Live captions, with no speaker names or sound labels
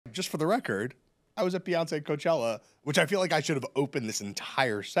Just for the record, I was at Beyonce at Coachella, which I feel like I should have opened this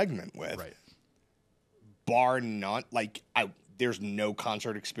entire segment with. Right. Bar none, like, there's no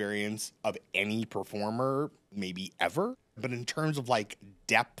concert experience of any performer, maybe ever. But in terms of, like,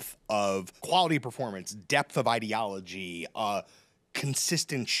 depth of quality performance, depth of ideology,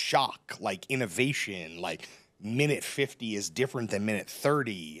 consistent shock, like, innovation, like, minute 50 is different than minute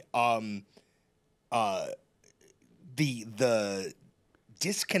 30. The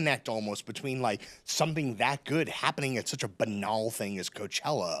disconnect almost between, like, something that good happening at such a banal thing as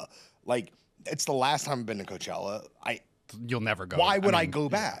Coachella. Like, it's the last time I've been to Coachella. You'll never go. Why would I go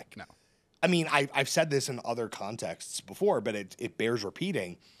back? No. I mean, I've said this in other contexts before, but it bears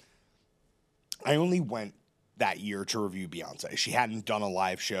repeating. I only went that year to review Beyonce. She hadn't done a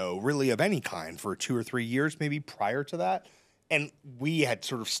live show really of any kind for 2 or 3 years, maybe prior to that. And we had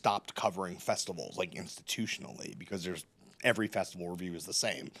sort of stopped covering festivals, like, institutionally, because every festival review is the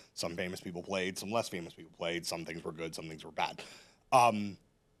same. Some famous people played, some less famous people played. Some things were good, some things were bad.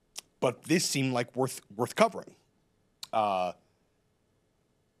 But this seemed like worth covering.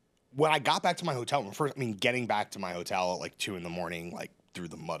 When I got back to my hotel, getting back to my hotel at like 2 a.m, like through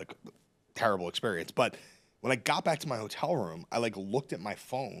the mud, terrible experience. But when I got back to my hotel room, I like looked at my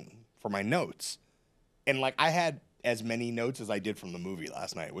phone for my notes, and like I had as many notes as I did from the movie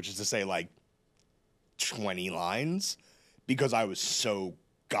last night, which is to say like 20 lines, because I was so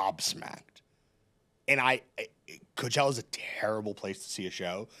gobsmacked. And Coachella is a terrible place to see a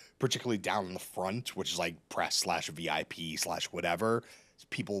show, particularly down in the front, which is like press/VIP/whatever. It's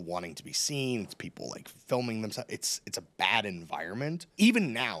people wanting to be seen. It's people like filming themselves. It's a bad environment.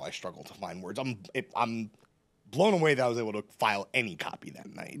 Even now, I struggle to find words. I'm blown away that I was able to file any copy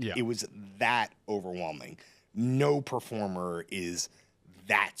that night. Yeah. It was that overwhelming. No performer is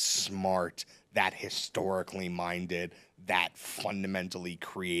that smart, that historically minded, that fundamentally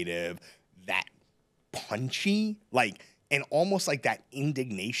creative, that punchy, like, and almost like that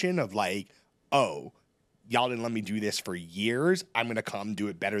indignation of like, oh, y'all didn't let me do this for years. I'm going to come do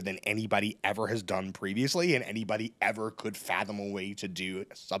it better than anybody ever has done previously and anybody ever could fathom a way to do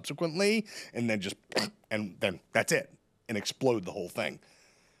subsequently. And then then that's it, and explode the whole thing.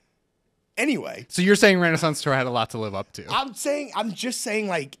 Anyway. So you're saying Renaissance Tour had a lot to live up to. I'm just saying,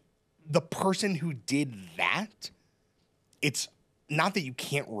 like, the person who did that, it's not that you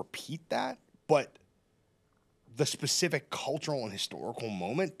can't repeat that, but the specific cultural and historical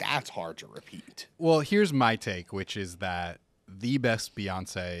moment, that's hard to repeat. Well, here's my take, which is that the best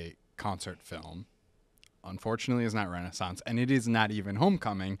Beyonce concert film, unfortunately, is not Renaissance, and it is not even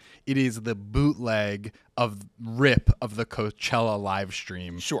Homecoming. It is the bootleg of rip of the Coachella live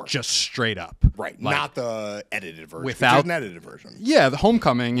stream. Sure. Just straight up. Right. Like, not the edited version. Without an edited version. Yeah, the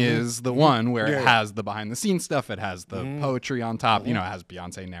Homecoming is the one where it has the behind-the-scenes stuff. It has the poetry on top. You know, it has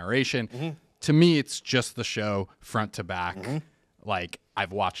Beyonce narration. To me, it's just the show front to back. Like,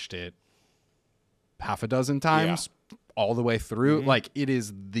 I've watched it half a dozen times all the way through. Like, it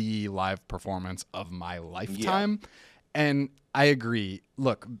is the live performance of my lifetime. And I agree.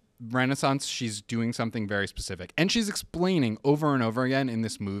 Look, Renaissance, she's doing something very specific. And she's explaining over and over again in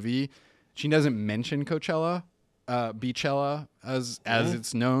this movie. She doesn't mention Coachella, Beychella, as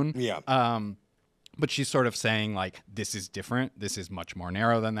it's known. But she's sort of saying, like, this is different. This is much more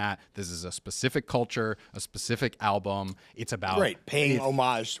narrow than that. This is a specific culture, a specific album. It's about paying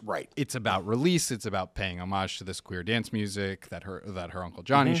homage. It's about release. It's about paying homage to this queer dance music that her Uncle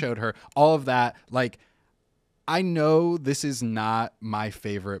Johnny showed her. All of that. Like, I know this is not my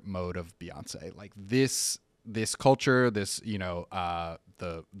favorite mode of Beyonce. Like, this culture, this, you know,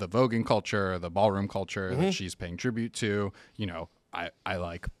 the voguing culture, the ballroom culture that she's paying tribute to, you know, I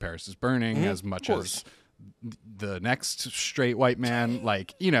like Paris is Burning as much as the next straight white man,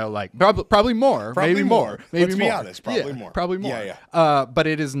 like, you know, like probably more, maybe more. Let's be honest, probably more. Probably more. Yeah. But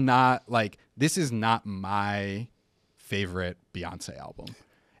it is not like, this is not my favorite Beyonce album.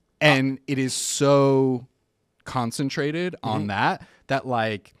 And it is so concentrated on that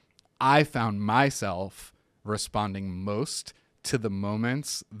like I found myself responding most to the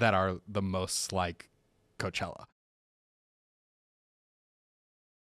moments that are the most like Coachella.